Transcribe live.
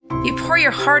You pour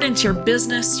your heart into your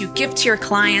business, you give to your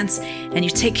clients, and you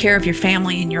take care of your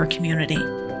family and your community.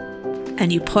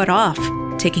 And you put off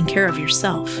taking care of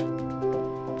yourself.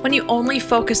 When you only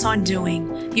focus on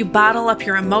doing, you bottle up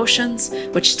your emotions,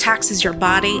 which taxes your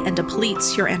body and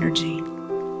depletes your energy.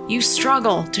 You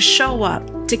struggle to show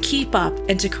up, to keep up,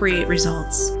 and to create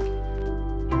results.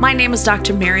 My name is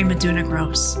Dr. Mary Meduna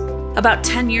Gross. About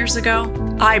 10 years ago,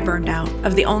 I burned out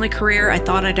of the only career I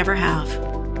thought I'd ever have.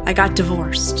 I got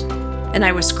divorced, and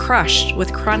I was crushed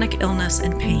with chronic illness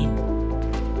and pain.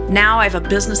 Now I have a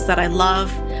business that I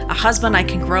love, a husband I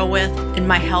can grow with, and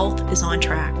my health is on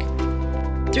track.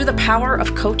 Through the power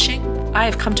of coaching, I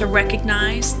have come to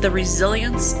recognize the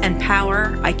resilience and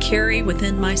power I carry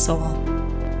within my soul.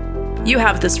 You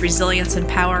have this resilience and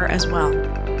power as well.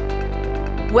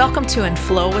 Welcome to In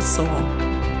Flow with Soul,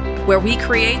 where we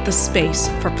create the space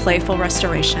for playful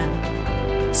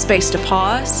restoration, space to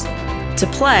pause, to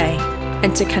play,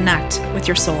 and to connect with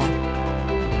your soul.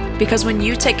 Because when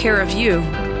you take care of you,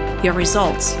 your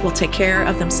results will take care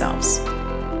of themselves.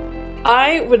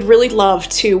 I would really love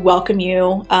to welcome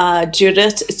you,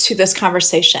 Judith, to this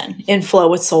conversation in Flow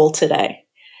with Soul today.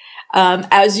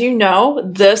 As you know,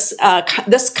 this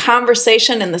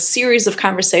conversation and the series of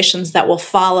conversations that will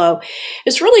follow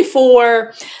is really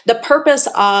for the purpose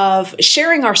of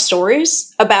sharing our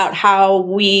stories about how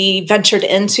we ventured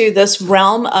into this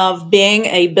realm of being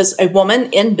a woman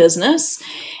in business.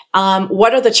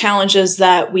 What are the challenges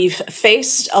that we've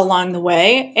faced along the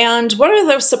way? And what are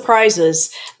those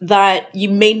surprises that you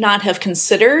may not have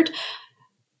considered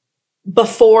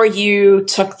before you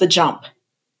took the jump?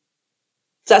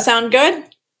 Does that sound good?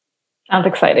 Sounds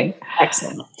exciting.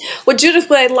 Excellent. Well, Judith,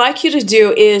 what I'd like you to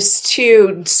do is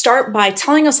to start by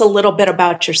telling us a little bit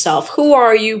about yourself. Who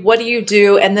are you? What do you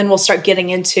do? And then we'll start getting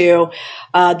into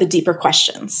the deeper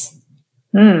questions.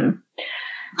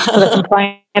 So that's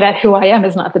implying that who I am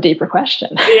is not the deeper question.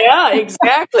 Yeah,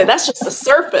 exactly. That's just the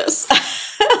surface.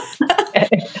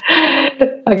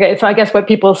 Okay, so I guess what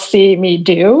people see me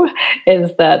do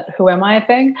is that who am I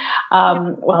thing?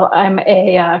 Well, I'm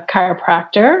a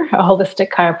chiropractor, a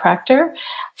holistic chiropractor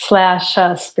 /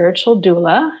 spiritual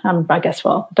doula. I guess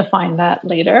we'll define that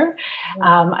later.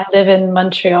 I live in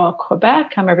Montreal,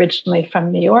 Quebec. I'm originally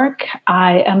from New York.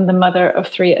 I am the mother of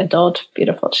 3 adult,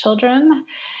 beautiful children.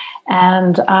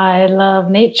 And I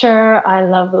love nature. I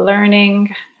love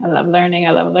learning. I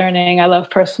love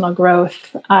personal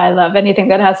growth. I love anything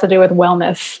that has to do with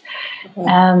wellness. Mm-hmm.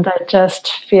 And I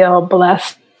just feel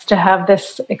blessed to have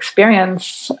this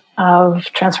experience of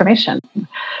transformation,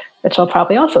 which I'll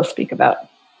probably also speak about.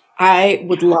 I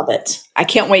would love it. I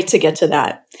can't wait to get to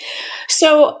that.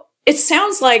 So it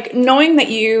sounds like, knowing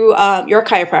that you're a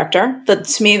chiropractor, that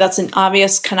to me, that's an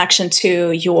obvious connection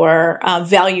to your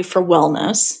value for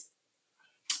wellness.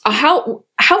 How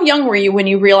young were you when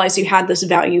you realized you had this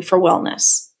value for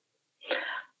wellness?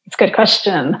 It's a good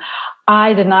question.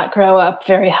 I did not grow up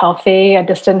very healthy. I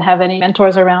just didn't have any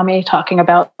mentors around me talking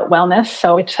about wellness.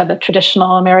 So we just had the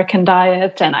traditional American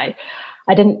diet, and I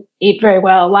didn't eat very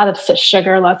well. A lot of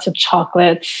sugar, lots of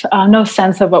chocolates, no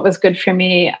sense of what was good for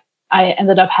me. I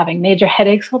ended up having major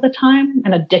headaches all the time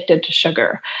and addicted to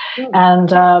sugar.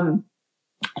 And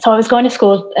so I was going to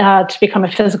school to become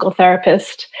a physical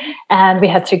therapist, and we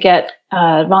had to get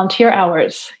volunteer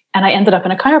hours. And I ended up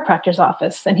in a chiropractor's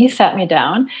office, and he sat me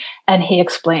down and he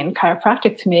explained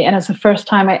chiropractic to me. And it's the first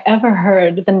time I ever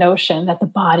heard the notion that the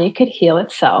body could heal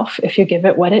itself if you give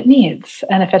it what it needs,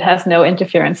 and if it has no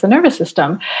interference in the nervous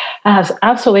system. And I was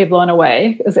absolutely blown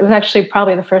away. It was actually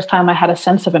probably the first time I had a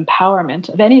sense of empowerment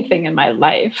of anything in my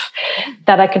life,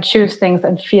 that I could choose things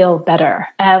and feel better.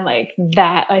 And like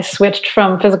that, I switched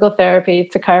from physical therapy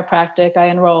to chiropractic. I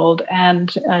enrolled and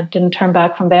didn't turn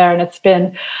back from there. And it's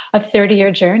been a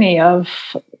 30-year journey of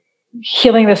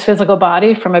healing this physical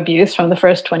body from abuse from the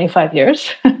first 25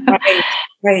 years.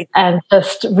 Right. And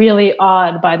just really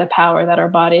awed by the power that our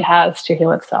body has to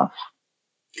heal itself.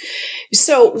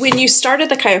 So when you started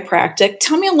the chiropractic,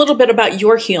 tell me a little bit about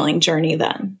your healing journey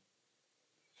then.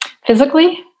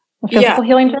 Physically? Physical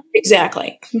healing journey?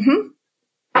 Exactly. Mm-hmm.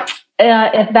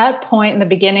 At that point in the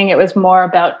beginning, it was more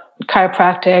about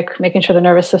chiropractic, making sure the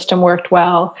nervous system worked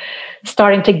well,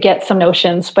 starting to get some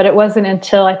notions. But it wasn't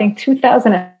until I think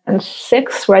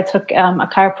 2006 where I took a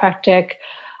chiropractic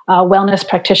wellness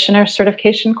practitioner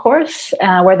certification course,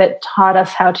 where that taught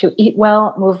us how to eat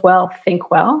well, move well,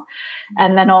 think well,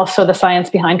 and then also the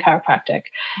science behind chiropractic.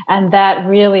 And that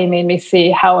really made me see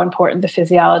how important the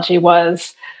physiology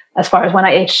was as far as when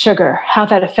I ate sugar, how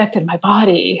that affected my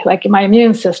body, like my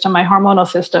immune system, my hormonal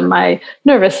system, my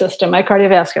nervous system, my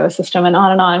cardiovascular system, and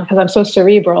on, because I'm so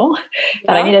cerebral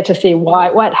that I needed to see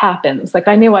what happens. Like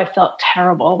I knew I felt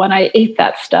terrible when I ate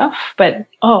that stuff, but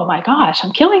oh my gosh,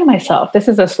 I'm killing myself. This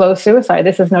is a slow suicide.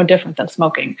 This is no different than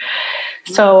smoking.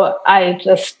 So I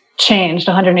just changed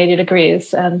 180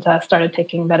 degrees and started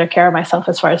taking better care of myself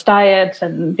as far as diet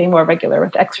and being more regular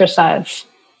with exercise.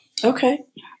 Okay.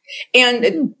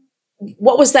 And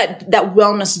what was that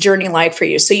wellness journey like for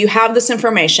you? So you have this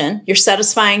information, you're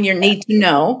satisfying your need to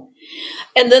know,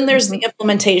 and then there's the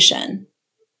implementation.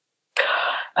 It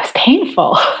was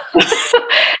painful.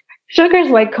 Sugar's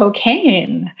like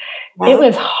cocaine. Wow. It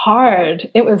was hard.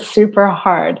 It was super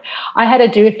hard. I had to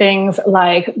do things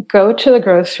like go to the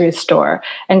grocery store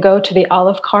and go to the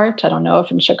olive cart. I don't know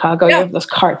if in Chicago you have those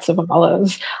carts of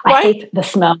olives. Right. I hate the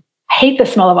smell. I hate the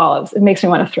smell of olives. It makes me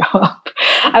want to throw up.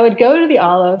 I would go to the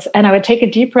olives and I would take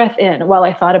a deep breath in while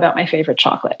I thought about my favorite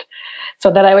chocolate, so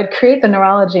that I would create the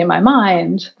neurology in my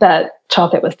mind that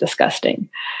chocolate was disgusting.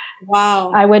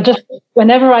 Wow. I would just,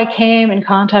 whenever I came in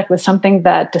contact with something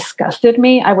that disgusted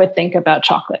me, I would think about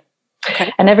chocolate.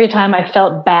 Okay. And every time I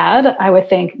felt bad, I would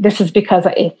think, this is because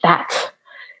I ate that.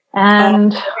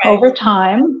 And over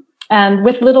time, and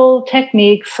with little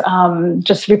techniques,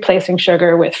 just replacing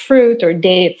sugar with fruit or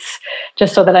dates,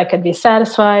 just so that I could be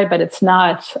satisfied, but it's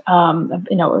not,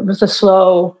 it was a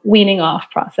slow weaning off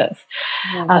process.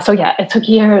 Yeah. So it took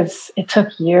years. It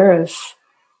took years.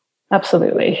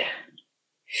 Absolutely.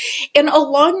 And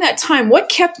along that time, what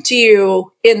kept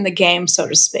you in the game, so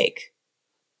to speak?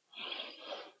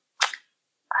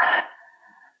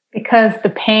 Because the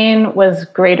pain was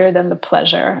greater than the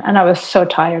pleasure. And I was so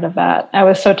tired of that. I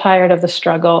was so tired of the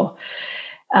struggle.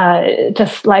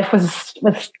 Just life was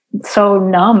so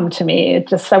numb to me.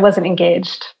 I wasn't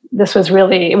engaged.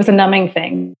 It was a numbing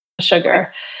thing,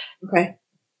 sugar. Okay.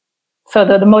 So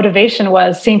the motivation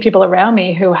was seeing people around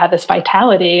me who had this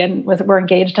vitality and were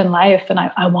engaged in life. And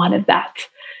I wanted that.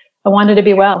 I wanted to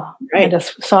be well. Right. I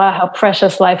just saw how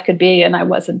precious life could be, and I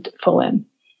wasn't full in.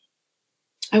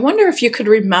 I wonder if you could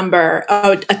remember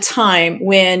a time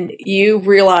when you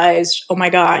realized, oh my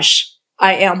gosh,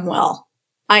 I am well.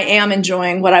 I am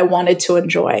enjoying what I wanted to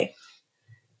enjoy.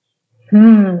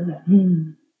 It's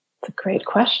a great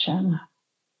question.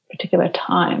 Particular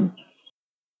time.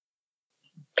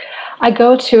 I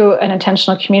go to an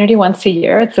intentional community once a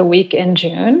year. It's a week in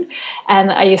June.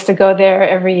 And I used to go there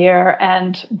every year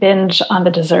and binge on the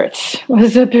desserts. It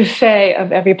was a buffet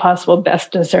of every possible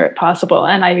best dessert possible.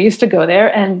 And I used to go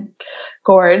there and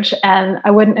gorge, and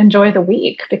I wouldn't enjoy the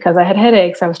week because I had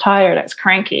headaches. I was tired. I was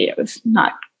cranky. It was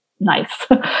not nice.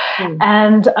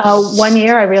 And one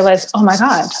year I realized, oh my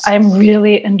God, I'm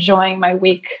really enjoying my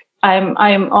week.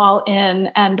 I'm all in,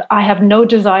 and I have no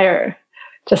desire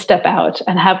to step out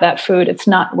and have that food. It's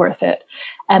not worth it.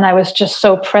 And I was just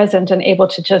so present and able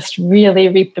to just really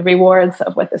reap the rewards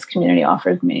of what this community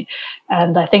offered me.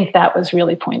 And I think that was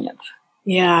really poignant.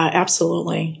 Yeah,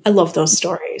 absolutely. I love those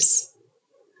stories.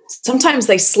 Sometimes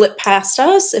they slip past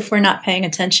us if we're not paying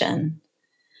attention.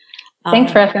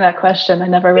 Thanks for asking that question. I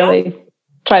never really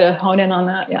try to hone in on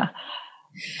that. Yeah.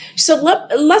 So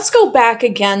let's go back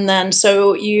again then.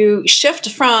 So you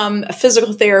shift from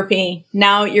physical therapy.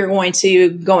 Now you're going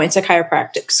to go into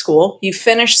chiropractic school. You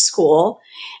finish school.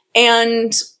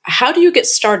 And how do you get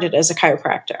started as a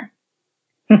chiropractor?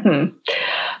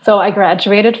 So I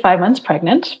graduated 5 months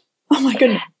pregnant. Oh my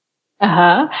goodness.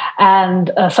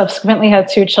 And subsequently had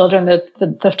 2 children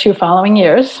the 2 following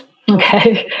years.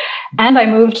 Okay. And I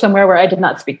moved somewhere where I did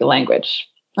not speak the language.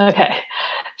 Okay.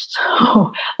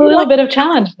 So a little bit of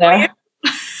challenge there.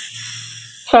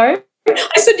 Sorry?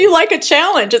 I said you like a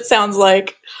challenge, it sounds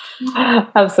like.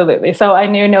 Absolutely. So I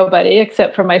knew nobody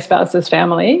except for my spouse's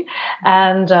family.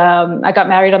 And I got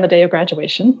married on the day of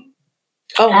graduation.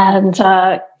 Oh. And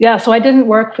so I didn't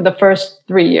work for the first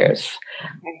 3 years.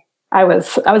 Okay. I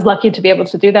was lucky to be able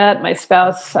to do that. My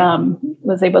spouse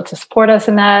was able to support us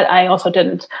in that. I also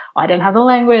didn't have the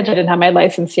language. I didn't have my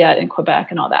license yet in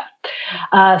Quebec and all that.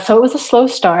 So it was a slow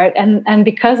start. And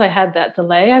because I had that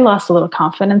delay, I lost a little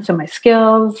confidence in my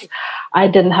skills. I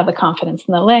didn't have the confidence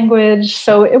in the language.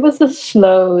 So it was a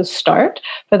slow start.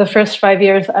 For the first 5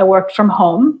 years, I worked from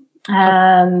home.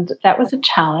 And that was a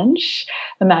challenge.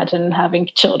 Imagine having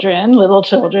little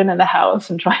children in the house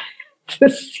and trying to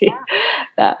see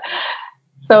that.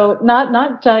 So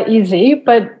not easy,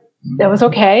 but it was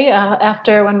okay.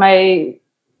 After when my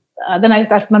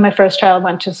first child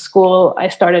went to school, I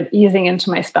started easing into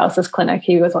my spouse's clinic.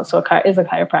 He was also is a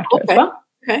chiropractor as well.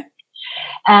 Okay.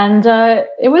 And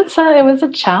it was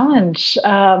a challenge.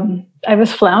 I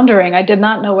was floundering. I did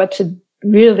not know what to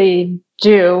really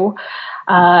do.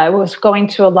 I was going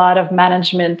to a lot of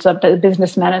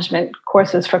business management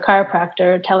courses for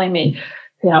chiropractor, telling me,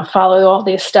 follow all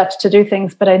these steps to do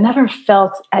things, but I never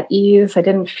felt at ease. I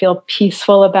didn't feel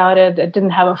peaceful about it. I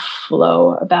didn't have a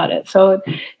flow about it. So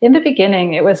in the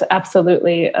beginning, it was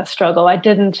absolutely a struggle. I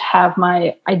didn't have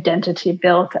my identity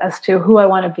built as to who I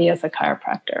want to be as a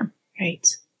chiropractor. Right.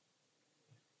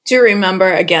 Do you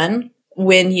remember again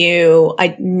when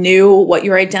I knew what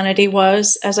your identity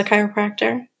was as a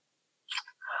chiropractor?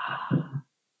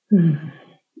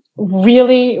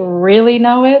 Really, really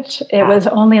know it. It was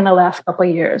only in the last couple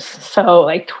of years. So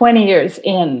like 20 years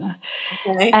in.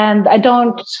 Okay. And I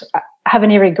don't have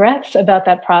any regrets about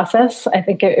that process. I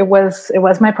think it was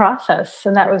my process,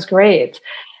 and that was great.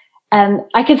 And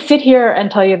I could sit here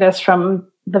and tell you this from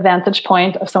the vantage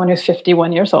point of someone who's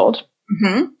 51 years old.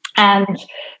 Mm-hmm. And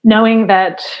knowing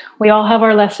that we all have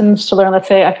our lessons to learn. Let's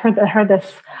say I heard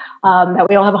this, that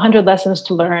we all have 100 lessons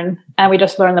to learn, and we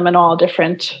just learn them in all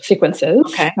different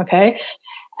sequences. Okay.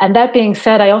 And that being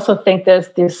said, I also think there's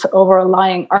this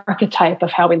overlying archetype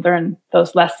of how we learn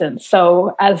those lessons.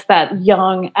 So as that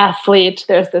young athlete,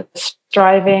 there's this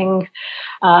striving,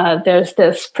 there's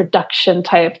this production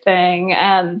type thing,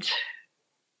 and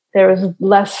there was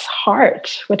less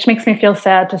heart, which makes me feel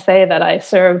sad to say that I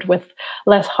served with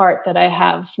less heart than I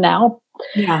have now.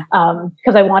 Yeah.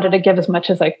 Because I wanted to give as much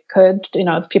as I could,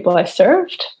 the people I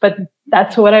served, but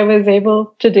that's what I was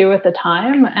able to do at the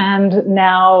time. And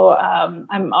now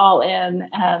I'm all in,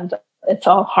 and it's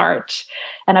all heart.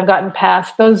 And I've gotten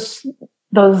past those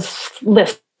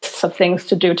lists of things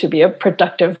to do to be a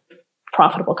productive,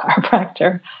 profitable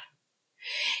chiropractor.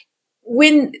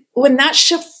 When that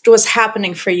shift was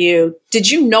happening for you, did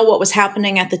you know what was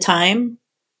happening at the time,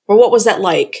 or what was that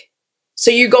like?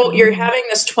 So you're having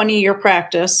this 20-year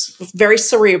practice, very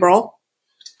cerebral,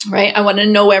 right? I want to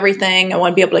know everything. I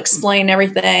want to be able to explain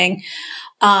everything.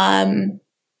 And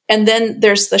then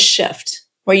there's the shift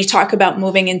where you talk about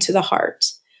moving into the heart.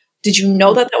 Did you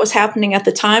know that was happening at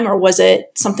the time, or was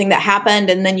it something that happened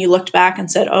and then you looked back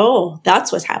and said, oh,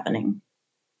 that's what's happening?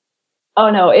 Oh,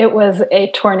 no, it was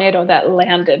a tornado that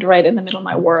landed right in the middle of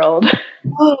my world.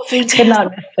 Oh, fantastic. Could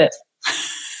not miss it.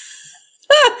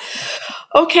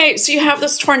 Okay, so you have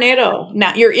this tornado.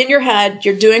 Now you're in your head,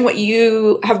 you're doing what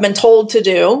you have been told to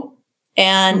do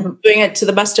and doing it to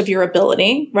the best of your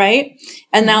ability, right?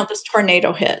 And now this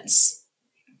tornado hits.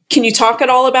 Can you talk at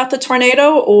all about the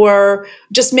tornado, or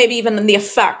just maybe even the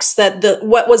effects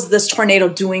what was this tornado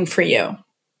doing for you?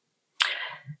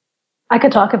 I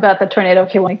could talk about the tornado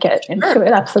if you want to get into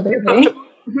it. Absolutely.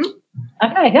 Mm-hmm.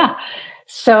 Okay, yeah.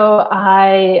 So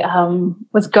I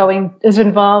was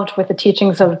involved with the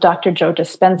teachings of Dr. Joe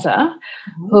Dispenza,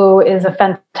 who is a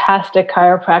fantastic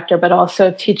chiropractor, but also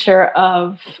a teacher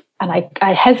of, and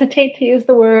I hesitate to use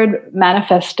the word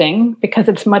manifesting because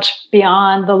it's much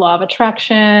beyond the law of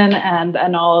attraction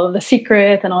and all of the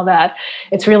secret and all that.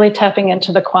 It's really tapping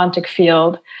into the quantic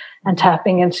field and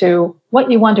tapping into what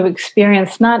you want to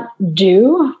experience, not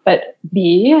do, but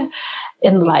be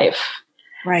in life.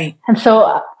 Right. And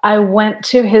so I went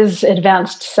to his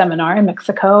advanced seminar in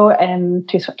Mexico in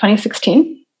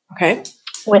 2016. Okay.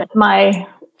 With my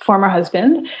former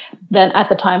husband, then at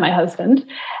the time my husband.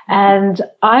 And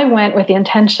I went with the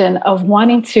intention of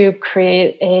wanting to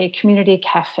create a community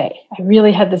cafe. I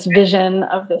really had this vision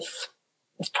of this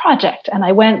project. And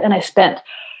I went and I spent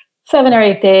 7 or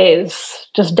 8 days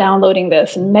just downloading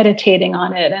this and meditating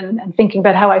on it and thinking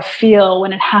about how I feel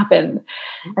when it happened.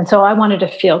 And so I wanted to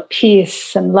feel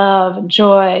peace and love and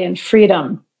joy and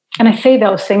freedom. And I say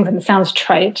those things and it sounds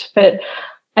trite, but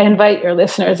I invite your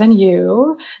listeners and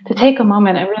you to take a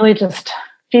moment and really just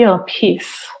feel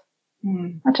peace.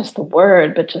 Not just the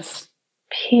word, but just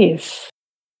peace.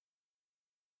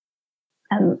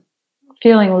 And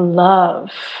feeling love,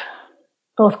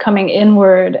 both coming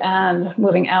inward and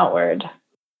moving outward.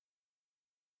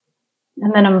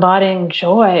 And then embodying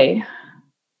joy.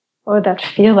 What would that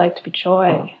feel like to be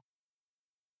joy?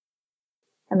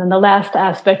 And then the last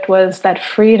aspect was that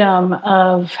freedom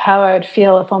of how I would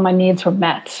feel if all my needs were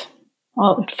met.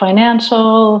 All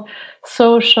financial,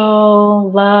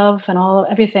 social, love, and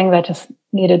everything that just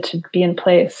needed to be in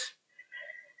place.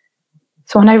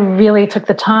 So when I really took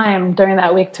the time during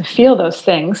that week to feel those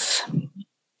things,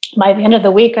 by the end of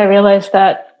the week, I realized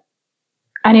that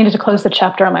I needed to close the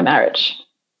chapter on my marriage.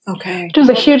 Okay. Which was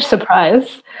a huge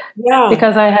surprise. Yeah.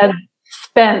 Because I had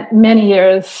spent many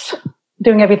years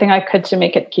doing everything I could to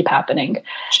make it keep happening.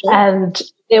 Sure. And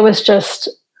it was just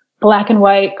black and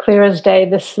white, clear as day.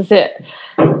 This is it.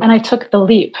 And I took the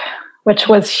leap which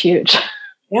was huge.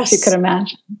 Yes. If you could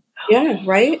imagine. Yeah,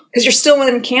 right? Because you're still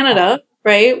in Canada,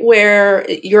 right? Where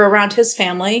you're around his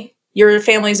family. Your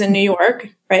family's in New York,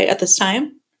 right, at this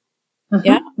time? Mm-hmm,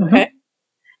 yeah? Mm-hmm. Okay.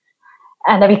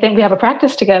 And everything, we have a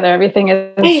practice together. Everything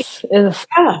is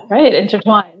right,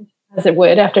 intertwined, as it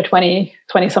would after 20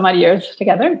 some odd years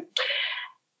together.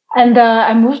 And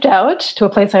I moved out to a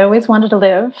place I always wanted to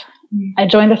live. I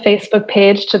joined the Facebook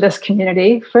page to this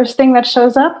community. First thing that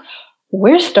shows up,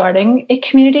 we're starting a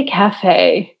community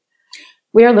cafe.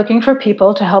 We are looking for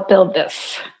people to help build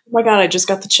this. Oh my God, I just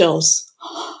got the chills.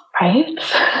 Right?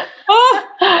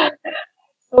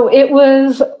 So it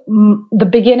was the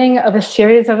beginning of a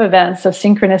series of events, of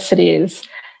synchronicities,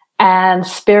 and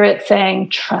spirit saying,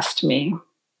 trust me.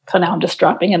 So now I'm just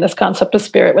dropping in this concept of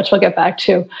spirit, which we'll get back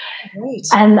to. Right.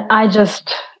 And I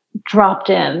just dropped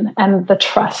in into the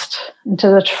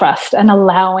trust and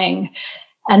allowing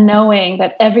and knowing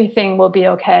that everything will be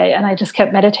okay. And I just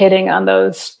kept meditating on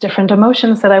those different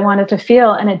emotions that I wanted to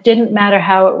feel. And it didn't matter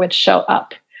how it would show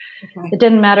up. Okay. It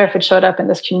didn't matter if it showed up in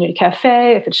this community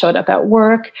cafe, if it showed up at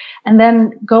work. And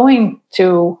then going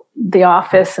to the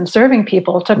office and serving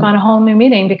people took on a whole new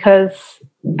meaning because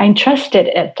I trusted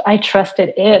it. I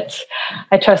trusted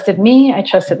me. I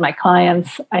trusted my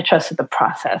clients. I trusted the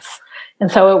process. And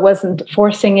so it wasn't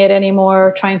forcing it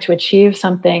anymore, trying to achieve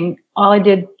something. All I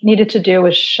needed to do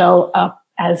was show up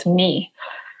as me.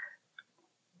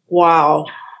 Wow.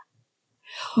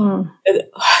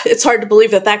 It's hard to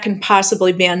believe that can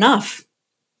possibly be enough,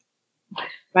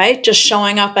 right? Just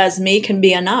showing up as me can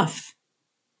be enough.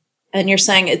 And you're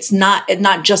saying it's not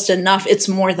just enough, it's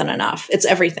more than enough. It's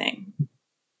everything.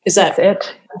 That's it.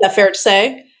 Is that fair to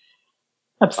say?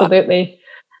 Absolutely.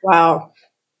 Wow.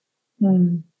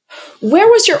 Where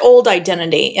was your old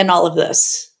identity in all of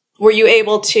this? Were you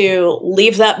able to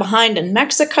leave that behind in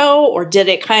Mexico, or did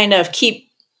it kind of keep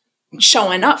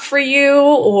showing up for you,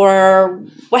 or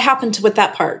what happened with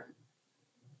that part?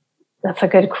 That's a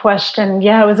good question.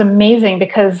 Yeah, it was amazing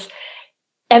because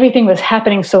everything was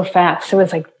happening so fast. It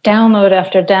was like download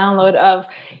after download of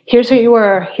here's who you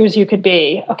were, here's who you could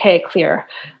be. Okay, clear.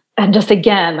 And just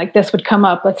again, like this would come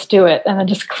up, let's do it. And then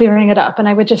just clearing it up. And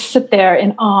I would just sit there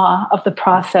in awe of the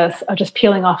process of just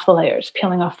peeling off the layers.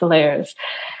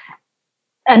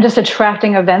 And just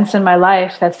attracting events in my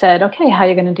life that said, okay, how are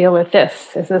you going to deal with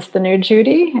this? Is this the new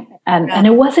Judy? And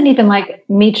it wasn't even like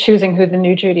me choosing who the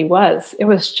new Judy was. It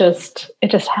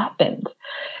just happened.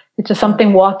 It just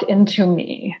something walked into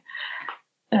me.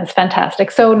 And it's fantastic.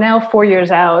 So now 4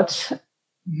 years out,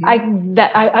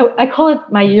 I call it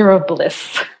my year of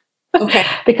bliss. Okay.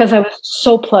 Because I was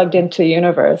so plugged into the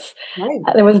universe. Right.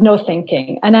 There was no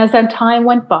thinking. And as that time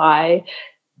went by,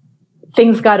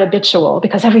 things got habitual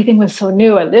because everything was so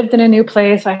new. I lived in a new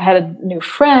place. I had new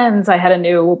friends. I had a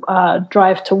new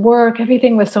drive to work.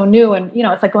 Everything was so new. And,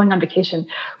 it's like going on vacation.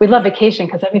 We love vacation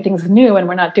because everything's new and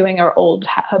we're not doing our old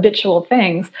habitual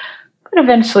things. But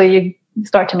eventually you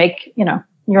start to make,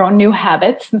 your own new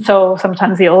habits. And so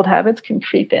sometimes the old habits can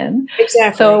creep in.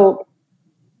 Exactly. So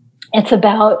it's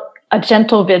about a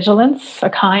gentle vigilance, a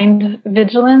kind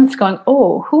vigilance, going,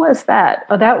 oh, who was that?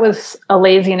 Oh, that was a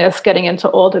laziness getting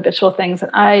into old habitual things. And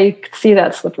I see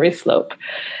that slippery slope.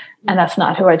 And that's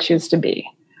not who I choose to be.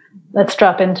 Let's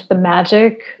drop into the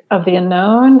magic of the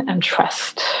unknown and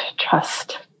trust.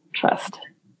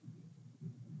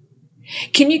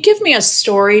 Can you give me a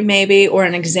story maybe or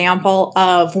an example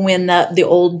of when the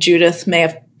old Judith may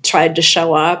have tried to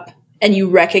show up and you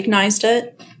recognized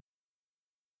it?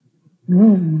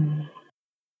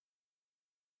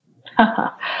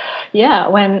 Yeah,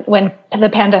 when the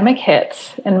pandemic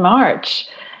hit in March,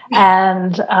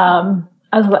 and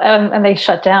and they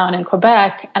shut down in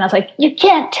Quebec, and I was like, you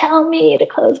can't tell me to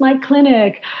close my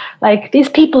clinic. Like, these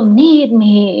people need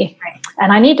me,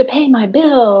 and I need to pay my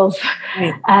bills,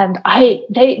 and they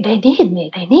need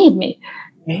me. They need me.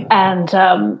 And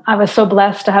I was so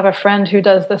blessed to have a friend who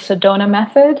does the Sedona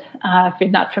method. If you're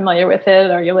not familiar with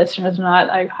it, or your listeners are not,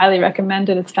 I highly recommend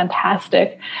it. It's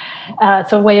fantastic.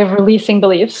 It's a way of releasing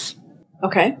beliefs.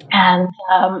 Okay. And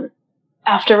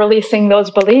after releasing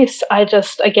those beliefs, I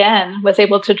just, again, was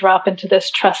able to drop into this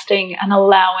trusting and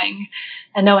allowing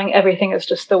and knowing everything is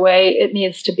just the way it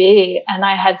needs to be. And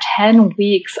I had 10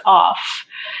 weeks off,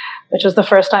 which was the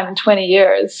first time in 20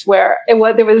 years where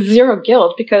there was zero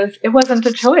guilt because it wasn't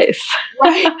a choice.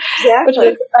 Right, exactly. Which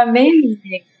was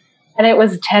amazing. And it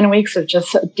was 10 weeks of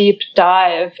just a deep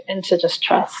dive into just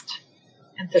trust.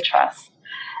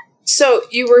 So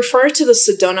you refer to the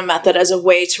Sedona method as a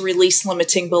way to release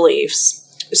limiting beliefs.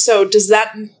 So is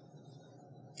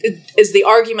the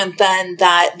argument then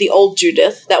that the old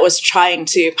Judith that was trying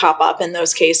to pop up in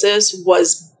those cases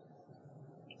was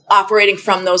operating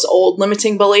from those old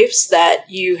limiting beliefs that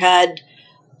you had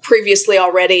previously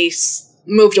already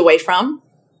moved away from?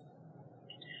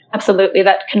 Absolutely,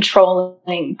 that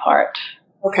controlling part.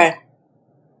 Okay.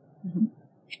 Mm-hmm.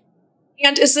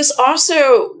 And is this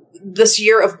also this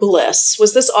year of bliss?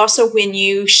 Was this also when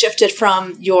you shifted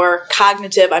from your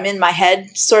cognitive, I'm in my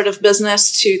head sort of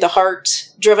business to the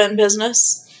heart-driven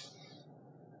business?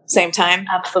 Same time?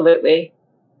 Absolutely.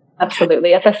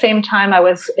 Absolutely. At the same time, I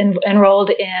was enrolled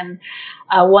in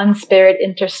One Spirit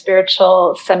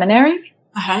Interspiritual Seminary.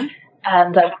 Uh-huh.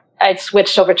 And I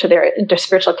switched over to their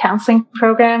interspiritual counseling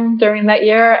program during that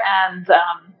year. And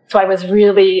so I was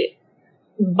really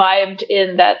vibed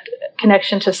in that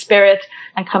connection to spirit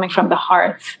and coming from the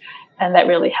heart. And that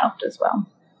really helped as well.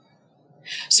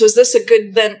 So is this a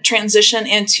good then transition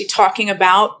into talking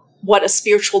about what a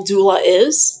spiritual doula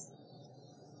is?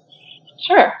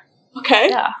 Sure. Okay.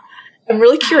 Yeah. I'm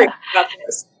really curious about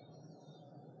this.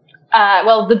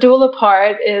 Well, the doula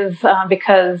part is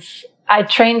because I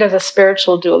trained as a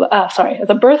spiritual doula, as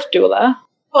a birth doula,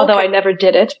 although I never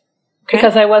did it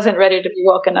because I wasn't ready to be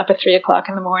woken up at 3:00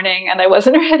 in the morning and I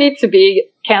wasn't ready to be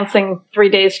canceling 3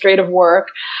 days straight of work.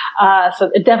 So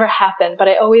it never happened. But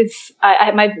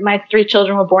my 3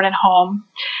 children were born at home,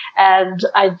 and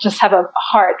I just have a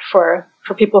heart for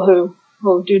people who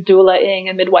do doulaing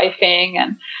and midwifing.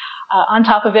 And on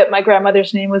top of it, my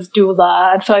grandmother's name was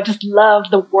Doula. And so I just love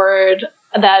the word,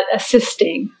 that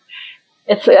assisting.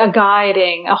 It's a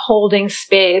guiding, a holding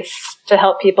space to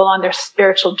help people on their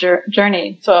spiritual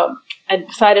journey. So I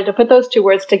decided to put those 2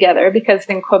 words together because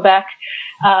in Quebec,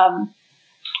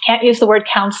 can't use the word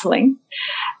counseling.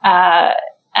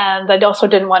 And I also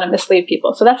didn't want to mislead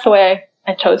people. So that's the way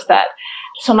I chose that.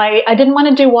 So I didn't want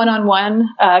to do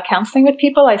one-on-one counseling with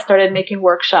people. I started making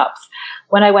workshops.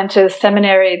 When I went to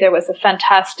seminary, there was a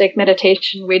fantastic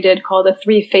meditation we did called the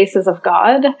 3 Faces of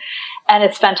God. And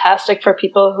it's fantastic for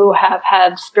people who have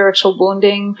had spiritual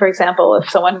wounding. For example, if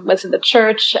someone was in the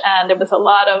church and there was a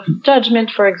lot of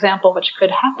judgment, for example, which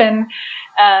could happen,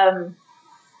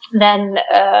 then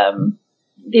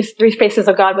these 3 Faces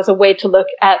of God was a way to look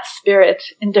at spirit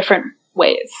in different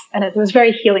ways. And it was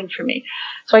very healing for me.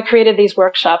 So I created these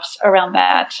workshops around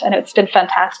that, and it's been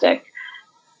fantastic.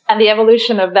 And the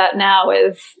evolution of that now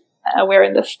is we're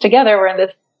in this together. We're in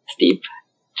this deep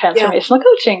transformational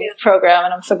coaching program,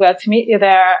 and I'm so glad to meet you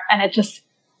there. And it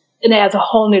has a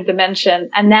whole new dimension.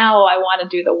 And now I want to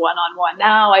do the one-on-one.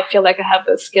 Now I feel like I have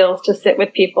those skills to sit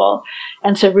with people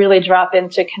and to really drop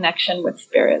into connection with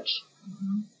spirit.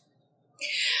 Mm-hmm.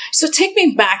 So take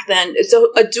me back then.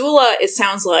 So a doula, it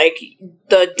sounds like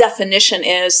the definition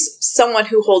is someone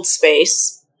who holds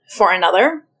space for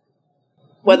another,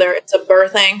 whether it's a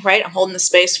birthing, right? I'm holding the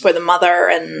space for the mother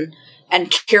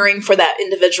and caring for that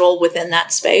individual within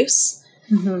that space.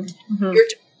 Mm-hmm. Mm-hmm. You're doing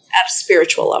it at a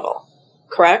spiritual level,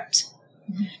 correct?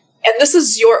 Mm-hmm. And this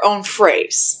is your own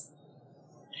phrase.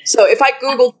 So if I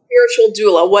Googled spiritual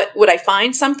doula, what would I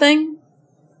find something?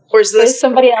 Or is this There's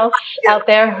somebody else out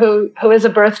there who is a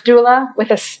birth doula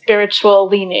with a spiritual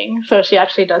leaning. So she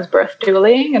actually does birth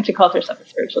douling, and she calls herself a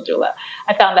spiritual doula.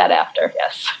 I found that after,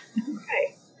 yes.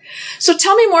 Okay. So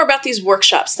tell me more about these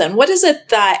workshops then. What is it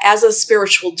that, as a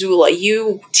spiritual doula,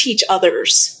 you teach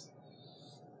others?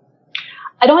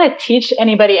 I don't want to teach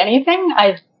anybody anything.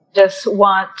 I just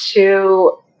want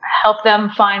to help them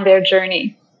find their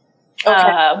journey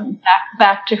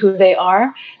back to who they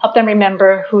are, help them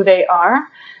remember who they are.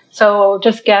 So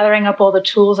just gathering up all the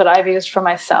tools that I've used for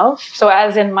myself. So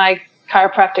as in my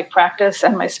chiropractic practice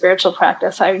and my spiritual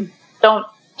practice, I don't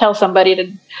tell somebody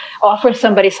to offer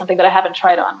somebody something that I haven't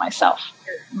tried on myself.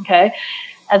 Okay.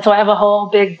 And so I have a whole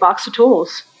big box of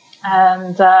tools,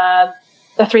 and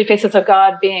the 3 Faces of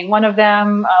God being one of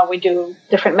them. We do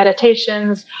different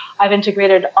meditations. I've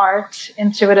integrated art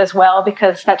into it as well,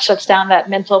 because that shuts down that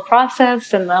mental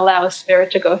process and allows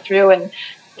spirit to go through and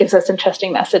gives us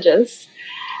interesting messages.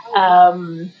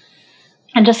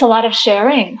 And just a lot of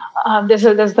sharing. There's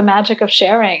the magic of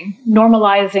sharing,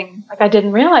 normalizing. Like, I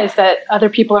didn't realize that other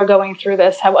people are going through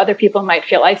this, how other people might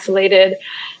feel isolated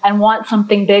and want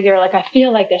something bigger. Like, I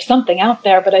feel like there's something out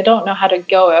there, but I don't know how to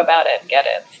go about it and get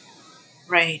it.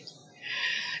 Right.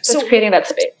 So it's creating that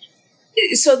space.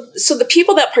 So the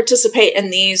people that participate in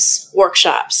these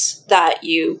workshops that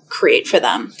you create for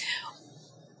them,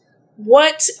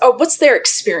 what's their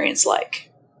experience like?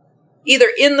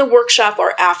 Either in the workshop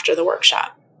or after the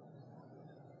workshop?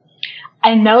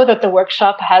 I know that the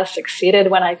workshop has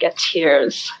succeeded when I get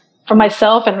tears for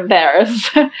myself and theirs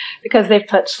because they've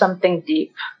touched something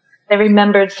deep. They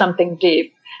remembered something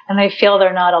deep, and they feel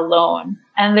they're not alone.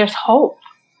 And there's hope.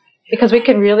 because we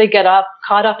can really get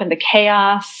caught up in the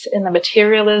chaos, in the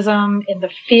materialism, in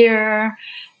the fear,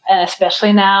 and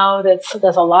especially now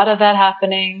there's a lot of that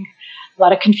happening, a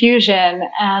lot of confusion.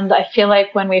 And I feel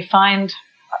like when we find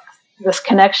this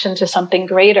connection to something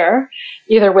greater,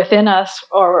 either within us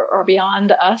or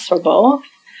beyond us or both,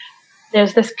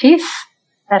 there's this peace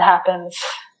that happens.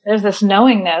 There's this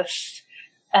knowingness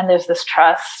and there's this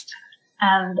trust.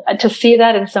 And to see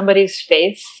that in somebody's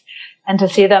face and to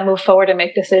see them move forward and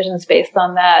make decisions based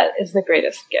on that is the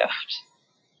greatest gift.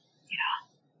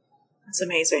 That's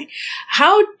amazing.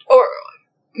 Or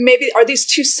maybe are these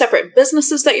two separate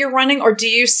businesses that you're running, or do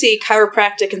you see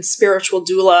chiropractic and spiritual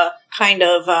doula kind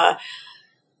of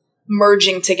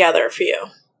merging together for you?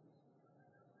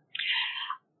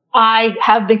 I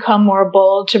have become more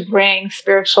bold to bring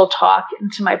spiritual talk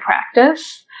into my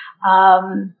practice,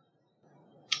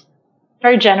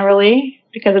 very generally,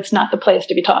 because it's not the place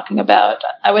to be talking about.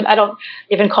 I don't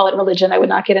even call it religion. I would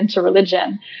not get into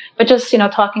religion, but just,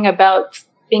 talking about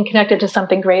being connected to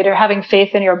something greater, having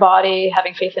faith in your body,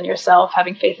 having faith in yourself,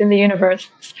 having faith in the universe.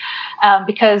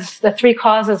 Because the three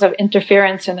causes of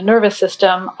interference in the nervous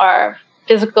system are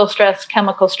physical stress,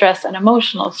 chemical stress, and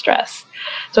emotional stress.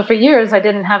 So for years, I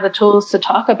didn't have the tools to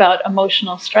talk about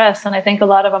emotional stress. And I think a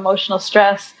lot of emotional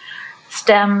stress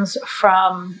stems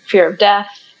from fear of death,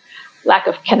 lack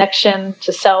of connection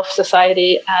to self,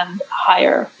 society, and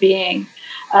higher being.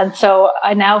 And so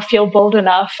I now feel bold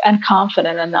enough and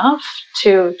confident enough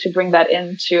to bring that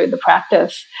into the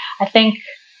practice. I think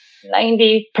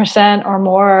 90% or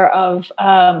more of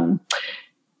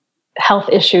health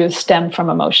issues stem from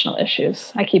emotional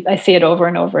issues. I see it over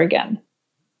and over again.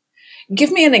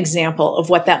 Give me an example of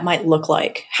what that might look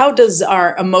like. How does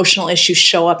our emotional issues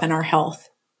show up in our health?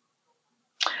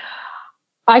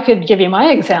 I could give you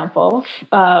my example.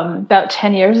 About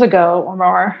 10 years ago or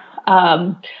more,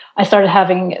 I started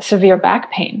having severe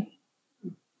back pain.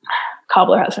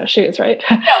 Cobbler has no shoes, right?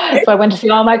 So I went to see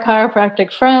all my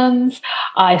chiropractic friends.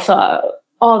 I saw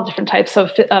all different types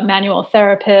of manual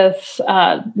therapists,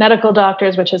 medical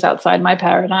doctors, which is outside my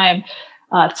paradigm,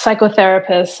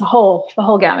 psychotherapists, the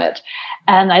whole gamut.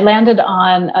 And I landed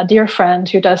on a dear friend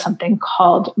who does something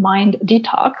called Mind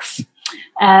Detox.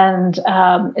 And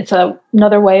it's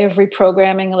another way of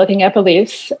reprogramming and looking at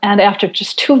beliefs. And after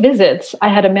just 2 visits, I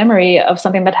had a memory of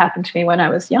something that happened to me when I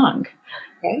was young.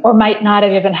 Okay. Or might not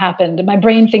have even happened. My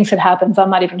brain thinks it happens. I'm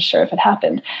not even sure if it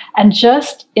happened. And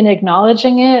just in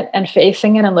acknowledging it and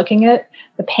facing it and looking at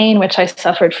the pain which I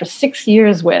suffered for 6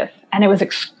 years with, and it was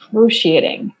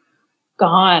excruciating,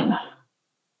 gone.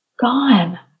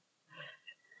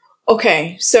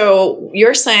 Okay, so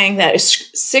you're saying that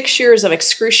 6 years of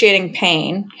excruciating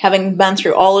pain, having been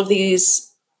through all of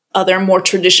these other more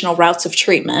traditional routes of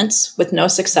treatment with no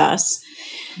success,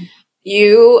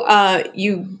 you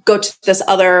go to this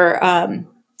other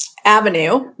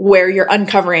avenue where you're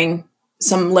uncovering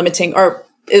some limiting, or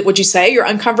would you say you're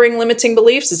uncovering limiting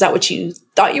beliefs? Is that what you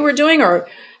thought you were doing, or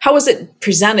how was it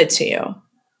presented to you?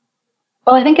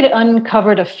 Well, I think it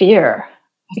uncovered a fear.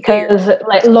 Because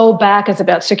like low back is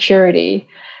about security,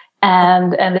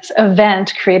 and this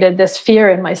event created this fear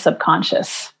in my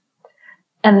subconscious.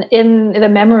 And in the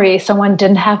memory, someone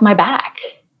didn't have my back.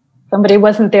 Somebody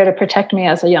wasn't there to protect me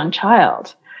as a young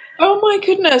child. Oh my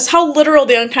goodness, how literal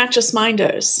the unconscious mind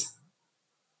is.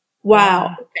 Wow.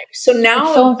 Okay. So now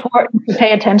it's so important to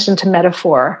pay attention to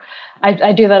metaphor.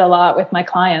 I do that a lot with my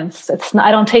clients.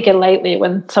 I don't take it lightly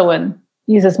when someone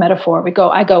uses metaphor.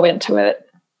 I go into it.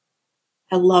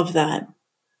 I love that.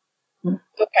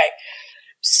 Okay.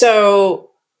 So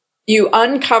you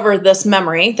uncover this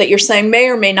memory that you're saying may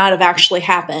or may not have actually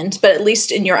happened, but at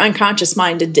least in your unconscious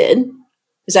mind, it did.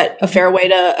 Is that a fair way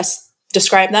to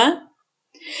describe that?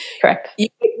 Correct. You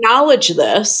acknowledge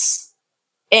this,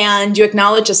 and you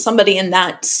acknowledge as somebody in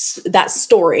that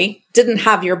story didn't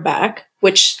have your back,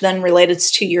 which then related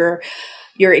to your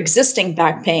existing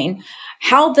back pain.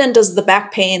 How then does the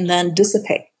back pain then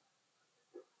dissipate?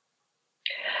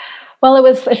 Well,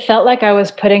 it felt like I was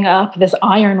putting up this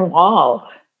iron wall,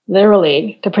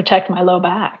 literally, to protect my low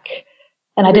back.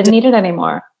 And I didn't need it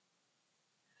anymore.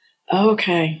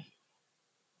 Okay.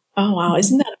 Oh, wow.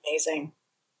 Isn't that amazing?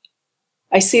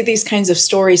 I see these kinds of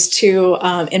stories too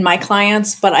in my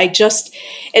clients, but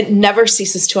it never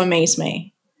ceases to amaze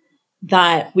me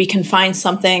that we can find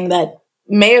something that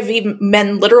may have even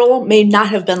been literal, may not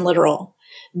have been literal,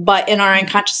 but in our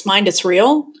unconscious mind, it's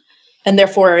real, and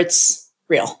therefore it's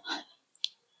real.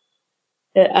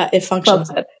 It functions.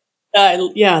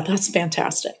 Yeah, that's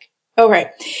fantastic. All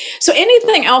right. So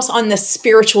anything else on this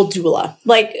spiritual doula?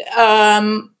 Like, how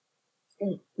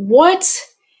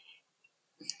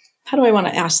do I want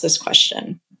to ask this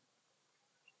question?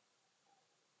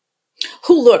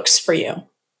 Who looks for you?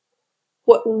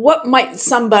 What might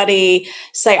somebody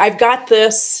say, I've got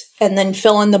this, and then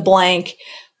fill in the blank.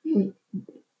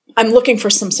 I'm looking for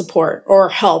some support or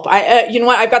help. You know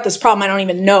what? I've got this problem. I don't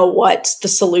even know what the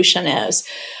solution is.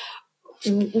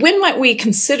 When might we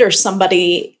consider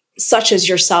somebody such as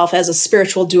yourself as a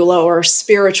spiritual doula or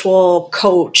spiritual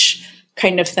coach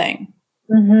kind of thing?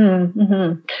 Mm-hmm,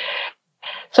 mm-hmm.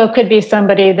 So it could be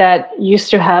somebody that used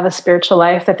to have a spiritual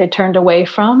life that they turned away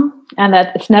from and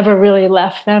that it's never really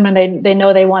left them, and they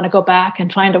know they want to go back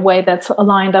and find a way that's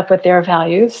aligned up with their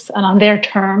values and on their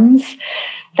terms.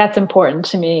 That's important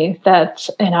to me. That,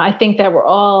 I think that we're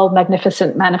all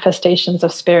magnificent manifestations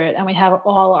of spirit, and we have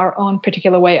all our own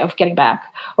particular way of getting back.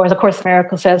 Or as A Course in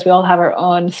Miracles says, we all have our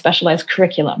own specialized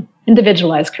curriculum,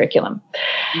 individualized curriculum.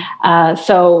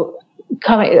 So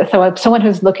someone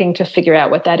who's looking to figure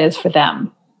out what that is for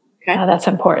them. Okay. That's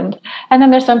important. And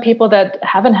then there's some people that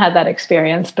haven't had that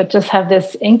experience, but just have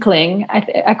this inkling.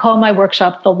 I call my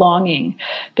workshop the longing,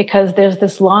 because there's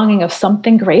this longing of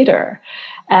something greater.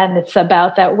 And it's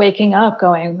about that waking up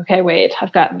going, okay, wait,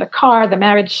 I've gotten the car, the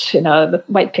marriage, the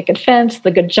white picket fence, the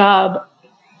good job.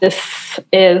 This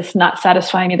is not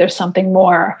satisfying me. There's something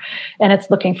more. And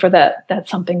it's looking for that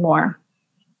something more.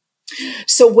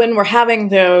 So when we're having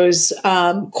those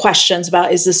questions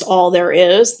about, is this all there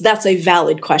is? That's a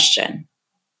valid question.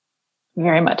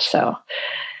 Very much so.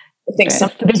 I think it's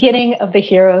the beginning of the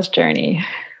hero's journey.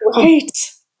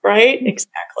 Right,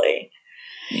 exactly.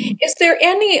 Is there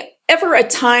ever a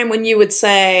time when you would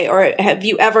say, or have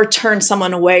you ever turned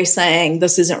someone away saying,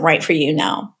 this isn't right for you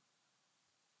now?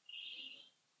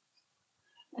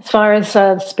 As far as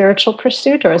spiritual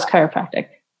pursuit or as chiropractic?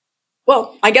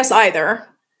 Well, I guess either.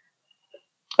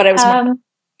 But I was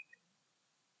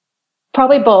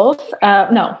probably both.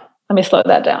 No, let me slow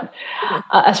that down.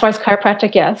 As far as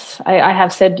chiropractic, yes, I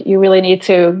have said you really need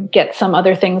to get some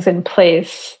other things in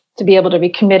place to be able to be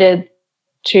committed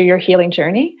to your healing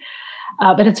journey.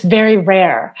 But it's very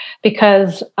rare,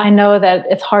 because I know that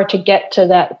it's hard to get to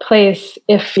that place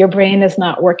if your brain is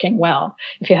not working well.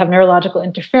 If you have neurological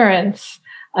interference,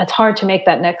 it's hard to make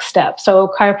that next step.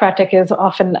 So chiropractic is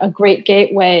often a great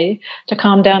gateway to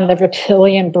calm down the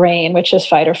reptilian brain, which is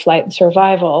fight or flight and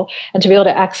survival, and to be able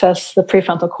to access the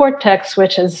prefrontal cortex,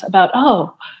 which is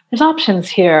about, there's options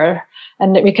here,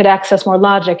 and that we could access more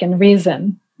logic and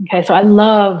reason. Okay, so I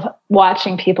love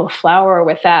watching people flower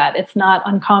with that. It's not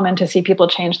uncommon to see people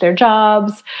change their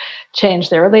jobs, change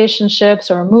their relationships,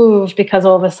 or move because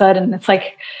all of a sudden it's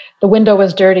like the window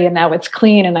was dirty and now it's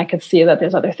clean, and I could see that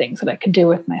there's other things that I could do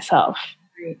with myself.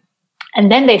 Right.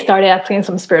 And then they started asking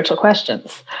some spiritual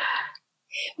questions.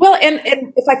 Well, and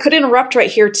if I could interrupt right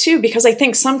here too, because I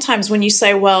think sometimes when you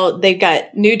say, well, they've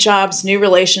got new jobs, new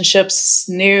relationships,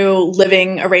 new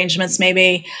living arrangements,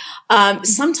 maybe,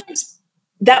 sometimes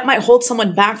that might hold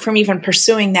someone back from even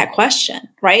pursuing that question,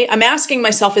 right? I'm asking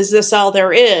myself, is this all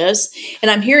there is?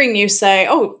 And I'm hearing you say,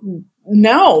 oh,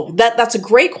 no, that's a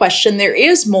great question. There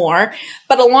is more.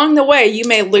 But along the way, you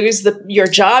may lose your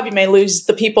job. You may lose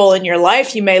the people in your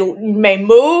life. You may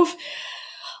move.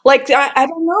 Like, I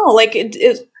don't know. Like,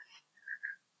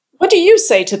 what do you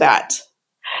say to that?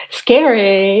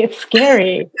 Scary. It's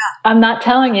scary. Yeah. I'm not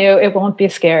telling you it won't be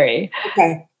scary.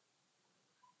 Okay.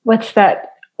 What's that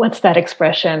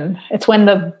expression? It's when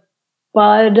the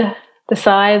bud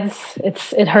decides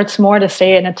it hurts more to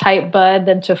stay in a tight bud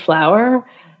than to flower.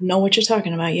 Know what you're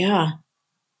talking about. Yeah.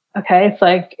 Okay. It's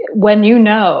like when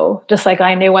just like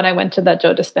I knew when I went to that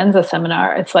Joe Dispenza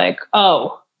seminar, it's like,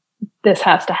 oh, this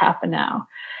has to happen now.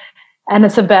 And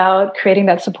it's about creating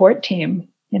that support team,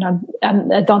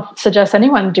 and I don't suggest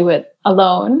anyone do it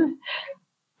alone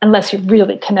unless you're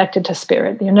really connected to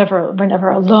spirit. We're never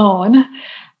alone.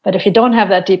 But if you don't have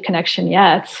that deep connection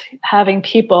yet, having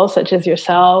people such as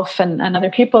yourself and other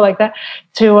people like that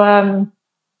to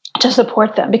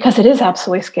support them, because it is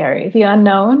absolutely scary. The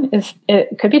unknown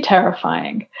it could be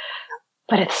terrifying,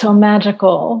 but it's so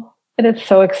magical and it's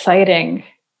so exciting.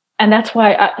 And that's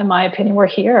why, in my opinion, we're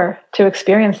here to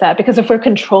experience that. Because if we're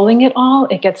controlling it all,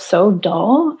 it gets so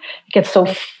dull, it gets so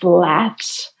flat.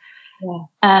 Yeah.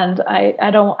 And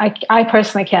I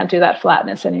personally can't do that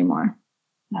flatness anymore.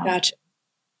 No. Gotcha.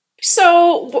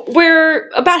 So we're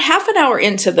about half an hour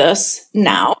into this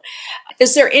now.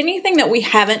 Is there anything that we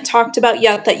haven't talked about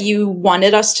yet that you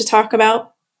wanted us to talk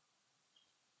about?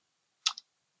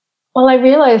 Well, I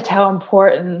realized how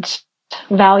important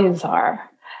values are.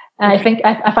 And I think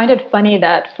I find it funny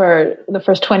that for the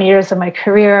first 20 years of my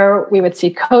career, we would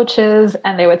see coaches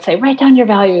and they would say, write down your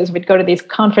values. We'd go to these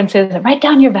conferences and write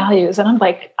down your values. And I'm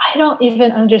like, I don't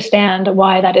even understand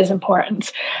why that is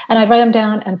important. And I'd write them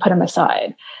down and put them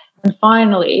aside.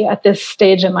 finally, at this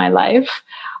stage in my life,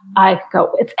 I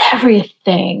go, it's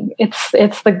everything. It's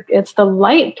the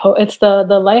light. It's the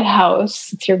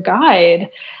lighthouse. It's your guide.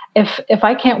 If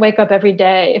I can't wake up every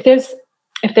day, if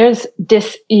there's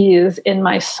dis-ease in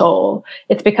my soul,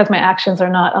 it's because my actions are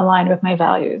not aligned with my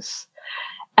values.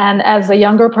 And as a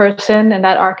younger person in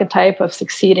that archetype of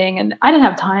succeeding, and I didn't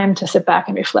have time to sit back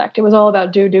and reflect. It was all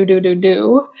about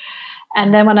do.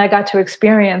 And then when I got to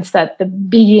experience that the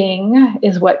being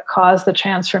is what caused the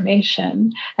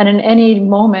transformation, and in any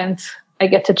moment, I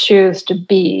get to choose to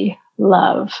be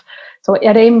love. So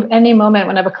at any moment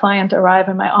when I have a client arrive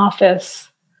in my office,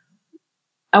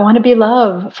 I want to be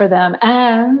love for them,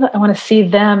 and I want to see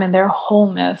them in their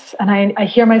wholeness. And I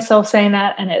hear myself saying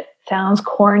that, and it sounds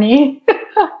corny,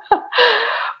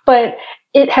 but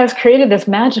it has created this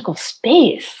magical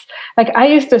space. Like, I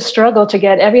used to struggle to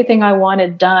get everything I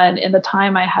wanted done in the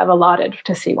time I have allotted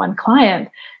to see one client.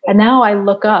 And now I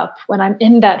look up when I'm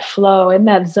in that flow, in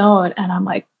that zone, and I'm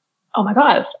like, oh my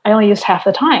God, I only used half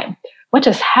the time. What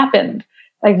just happened?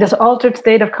 Like, this altered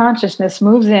state of consciousness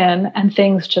moves in and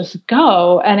things just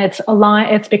go. And it's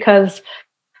aligned. It's because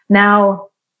now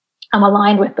I'm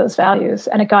aligned with those values,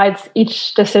 and it guides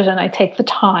each decision. I take the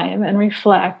time and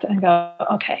reflect and go,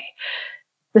 okay,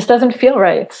 this doesn't feel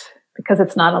right because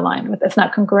it's not aligned with, it's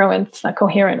not congruent, it's not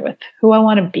coherent with who I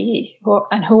want to be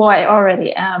and who I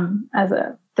already am as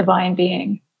a divine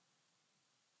being.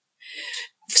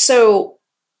 So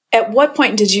at what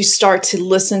point did you start to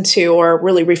listen to or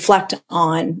really reflect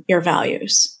on your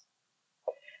values?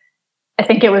 I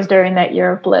think it was during that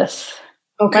year of bliss.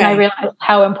 Okay. When I realized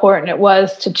how important it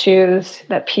was to choose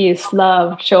that peace,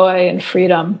 love, joy, and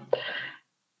freedom.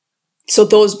 So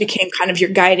those became kind of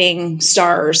your guiding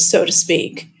stars, so to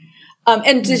speak.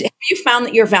 And have you found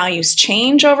that your values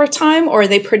change over time, or are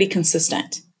they pretty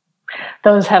consistent?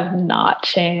 Those have not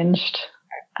changed.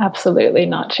 Absolutely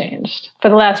not changed. For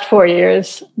the last 4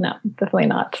 years, no, definitely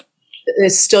not.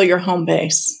 It's still your home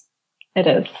base. It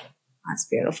is. That's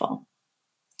beautiful.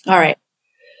 All right.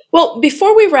 Well,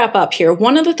 before we wrap up here,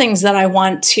 one of the things that I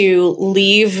want to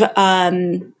leave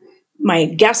my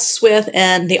guests with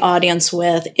and the audience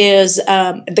with is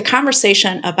the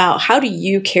conversation about how do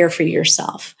you care for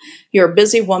yourself? You're a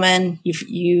busy woman.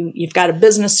 You've got a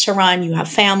business to run. You have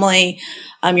family.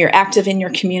 You're active in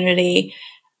your community.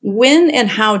 When and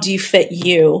how do you fit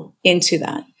you into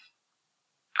that?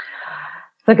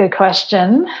 That's a good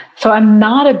question. So I'm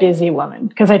not a busy woman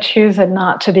because I choose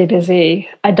not to be busy.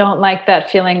 I don't like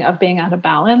that feeling of being out of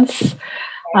balance.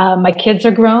 My kids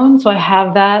are grown, so I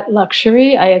have that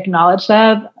luxury. I acknowledge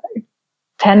that.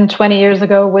 10, 20 years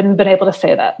ago, wouldn't have been able to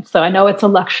say that. So I know it's a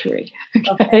luxury.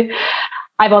 Okay.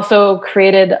 I've also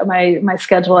created my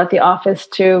schedule at the office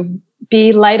to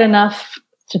be light enough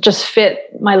to just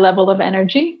fit my level of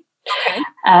energy. Okay.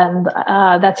 And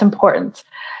that's important.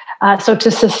 So to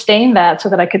sustain that so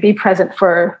that I could be present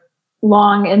for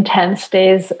long, intense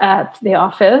days at the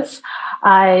office,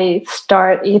 I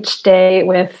start each day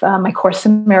with my Course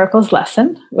in Miracles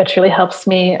lesson, which really helps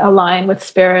me align with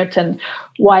spirit and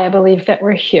why I believe that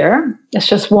we're here. It's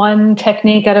just one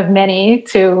technique out of many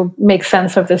to make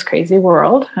sense of this crazy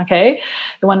world. Okay.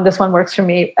 This one works for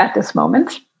me at this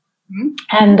moment. Mm-hmm.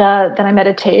 And then I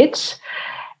meditate,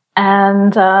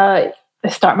 and I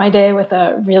start my day with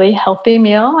a really healthy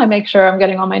meal. I make sure I'm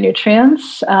getting all my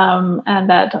nutrients, and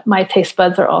that my taste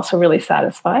buds are also really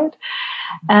satisfied.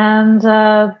 And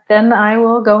then I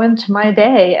will go into my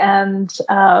day. And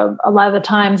a lot of the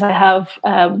times I have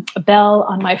a bell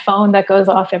on my phone that goes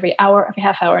off every hour, every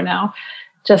half hour now,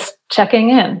 just checking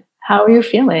in. How are you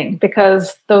feeling?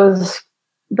 Because those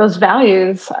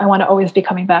values I want to always be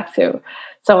coming back to.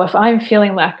 So if I'm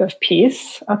feeling lack of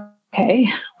peace,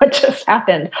 okay, what just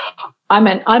happened?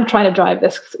 I'm trying to drive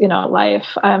this,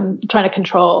 life. I'm trying to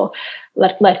control.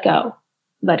 Let go,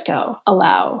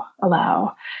 allow,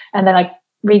 and then I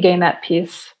regain that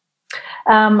peace.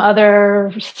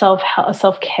 Other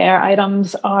self-care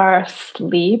items are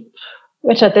sleep,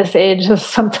 which at this age has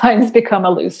sometimes become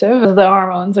elusive as the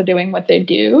hormones are doing what they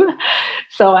do.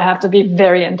 So I have to be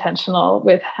very intentional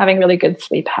with having really good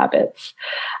sleep habits.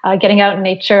 Getting out in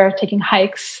nature, taking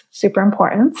hikes, super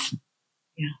important.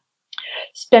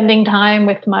 Spending time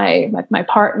with my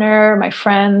partner, my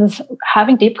friends,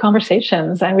 having deep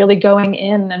conversations and really going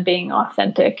in and being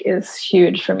authentic is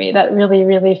huge for me. That really,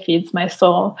 really feeds my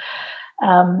soul.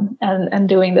 And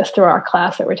doing this through our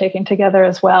class that we're taking together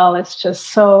as well. It's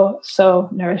just so, so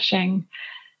nourishing.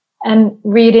 And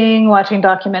reading, watching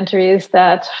documentaries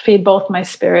that feed both my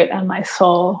spirit and my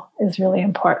soul is really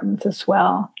important as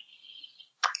well.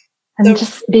 And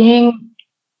just being...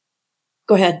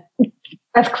 Go ahead.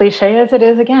 As cliche as it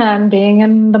is, again, being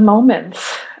in the moment.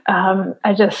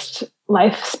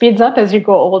 Life speeds up as you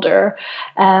grow older,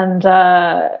 and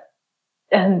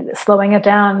slowing it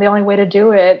down. The only way to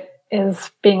do it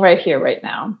is being right here, right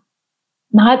now.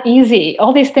 Not easy.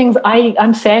 All these things,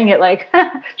 I'm saying it like,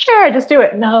 sure, just do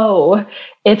it. No,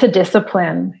 it's a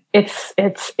discipline. It's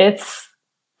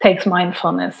takes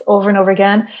mindfulness over and over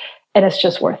again, and it's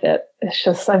just worth it. It's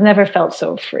just, I've never felt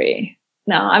so free.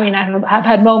 No, I mean, I've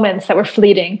had moments that were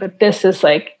fleeting, but this is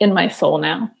like in my soul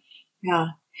now. Yeah.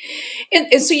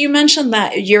 And so you mentioned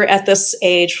that you're at this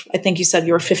age, I think you said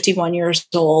you were 51 years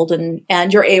old,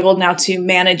 and you're able now to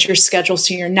manage your schedule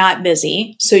so you're not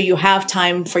busy. So you have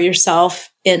time for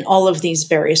yourself in all of these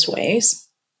various ways.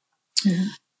 Mm-hmm.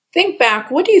 Think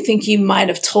back, what do you think you might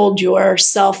have told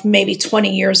yourself maybe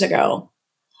 20 years ago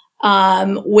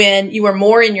when you were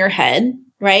more in your head,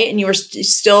 right? And you were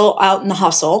still out in the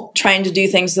hustle, trying to do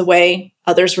things the way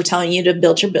others were telling you to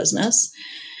build your business.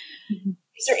 Mm-hmm.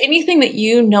 Is there anything that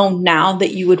you know now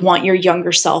that you would want your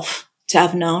younger self to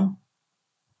have known?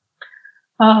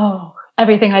 Oh,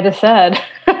 everything I just said.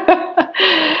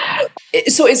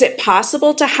 So is it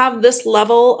possible to have this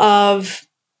level of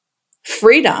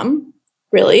freedom,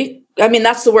 really? I mean,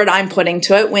 that's the word I'm putting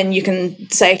to it, when you can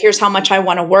say, here's how much I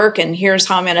want to work and here's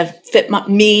how I'm going to fit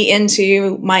me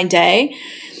into my day.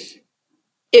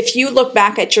 If you look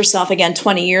back at yourself again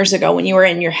 20 years ago when you were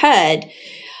in your head,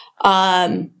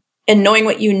 and knowing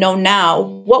what you know now,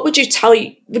 what would you tell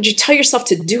you? Would you tell yourself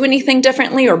to do anything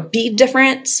differently or be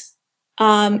different,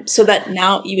 so that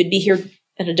now you would be here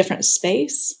in a different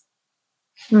space?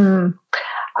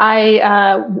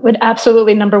 I would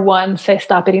absolutely, number one, say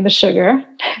stop eating the sugar,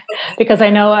 because I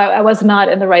know I was not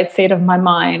in the right state of my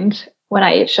mind when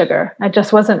I ate sugar. I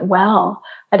just wasn't well.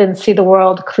 I didn't see the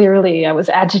world clearly. I was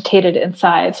agitated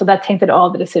inside. So that tainted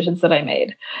all the decisions that I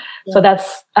made. Yeah. So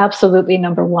that's absolutely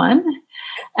number one.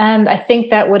 And I think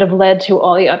that would have led to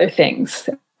all the other things.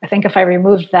 I think if I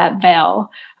removed that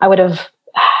veil, I would have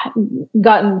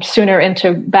gotten sooner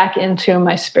back into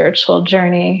my spiritual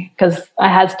journey, because I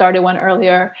had started one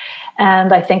earlier.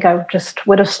 And I think I just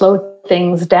would have slowed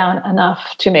things down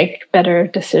enough to make better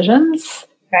decisions.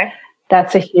 Okay.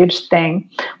 That's a huge thing.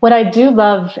 What I do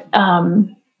love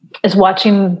is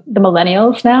watching the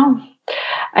millennials now.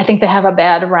 I think they have a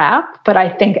bad rap, but I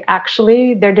think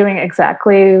actually they're doing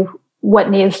exactly what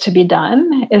needs to be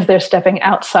done. Is they're stepping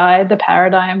outside the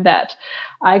paradigm that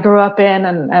I grew up in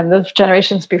and the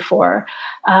generations before,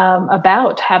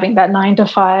 about having that 9 to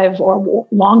 5 or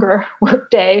longer work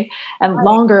day and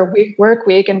longer work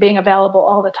week and being available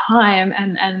all the time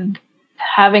and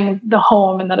having the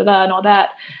home and and all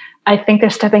that. I think they're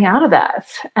stepping out of that.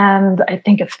 And I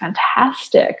think it's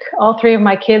fantastic. All 3 of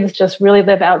my kids just really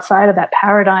live outside of that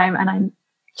paradigm. And I'm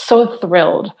so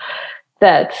thrilled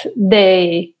that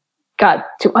they got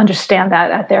to understand that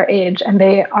at their age, and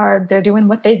they're doing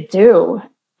what they do,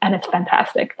 and it's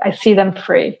fantastic. I see them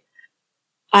free.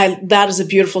 That is a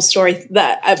beautiful story.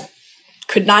 That I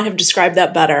could not have described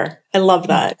that better. I love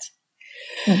that.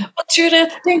 Mm-hmm. Well,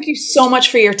 Judith, thank you so much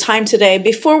for your time today.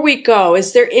 Before we go,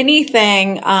 is there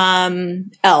anything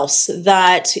else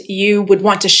that you would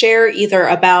want to share, either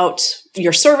about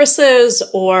your services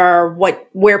or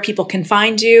where people can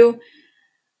find you?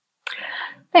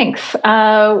 Thanks.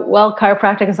 Well,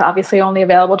 chiropractic is obviously only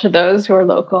available to those who are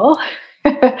local.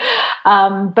 But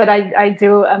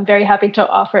I'm very happy to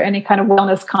offer any kind of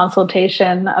wellness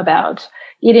consultation about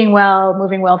eating well,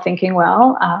 moving well, thinking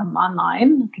well,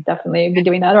 online. I could definitely be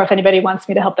doing that. Or if anybody wants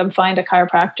me to help them find a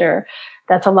chiropractor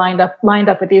that's lined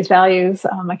up with these values,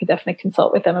 I could definitely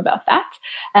consult with them about that.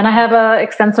 And I have an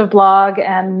extensive blog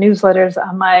and newsletters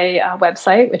on my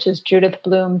website, which is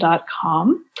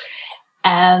judithblume.com.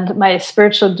 And my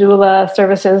spiritual doula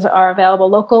services are available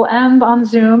local and on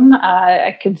Zoom.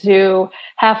 I could do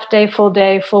half day,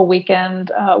 full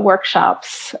weekend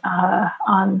workshops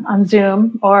on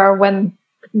Zoom, or when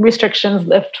restrictions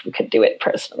lift, we could do it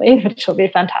personally, which will be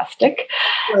fantastic.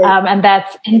 Right. And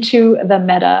that's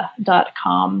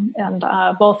intothemeta.com. And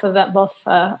both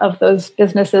of those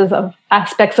businesses of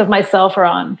aspects of myself are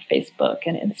on Facebook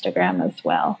and Instagram as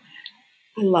well.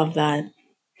 I love that.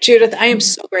 Judith, I am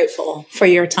so grateful for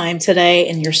your time today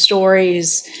and your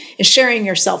stories and sharing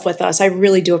yourself with us. I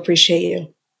really do appreciate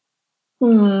you.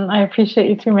 I appreciate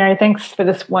you too, Mary. Thanks for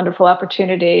this wonderful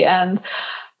opportunity. And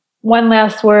one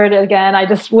last word, again, I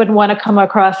just wouldn't want to come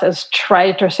across as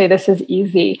trite or say this is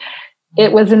easy.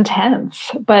 It was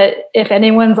intense, but if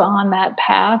anyone's on that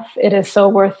path, it is so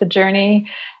worth the journey.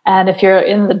 And if you're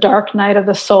in the dark night of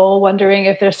the soul, wondering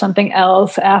if there's something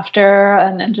else after,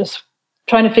 and just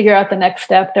trying to figure out the next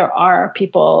step, there are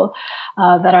people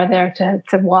that are there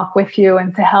to walk with you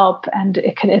and to help. And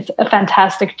it's a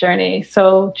fantastic journey.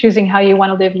 So choosing how you want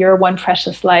to live your one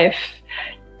precious life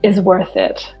is worth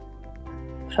it.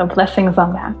 So blessings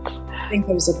on that. I think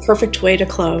that was a perfect way to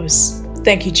close.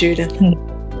 Thank you, Judith.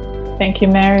 Thank you,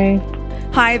 Mary.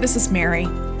 Hi, this is Mary.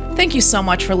 Thank you so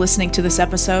much for listening to this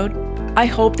episode. I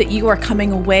hope that you are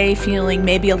coming away feeling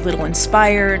maybe a little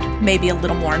inspired, maybe a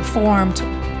little more informed,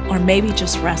 or maybe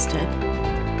just rested.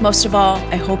 Most of all,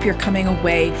 I hope you're coming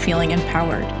away feeling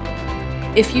empowered.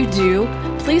 If you do,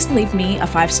 please leave me a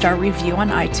 5-star review on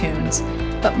iTunes.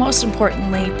 But most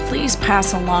importantly, please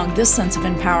pass along this sense of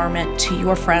empowerment to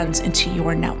your friends and to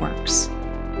your networks.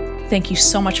 Thank you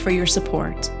so much for your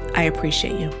support. I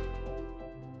appreciate you.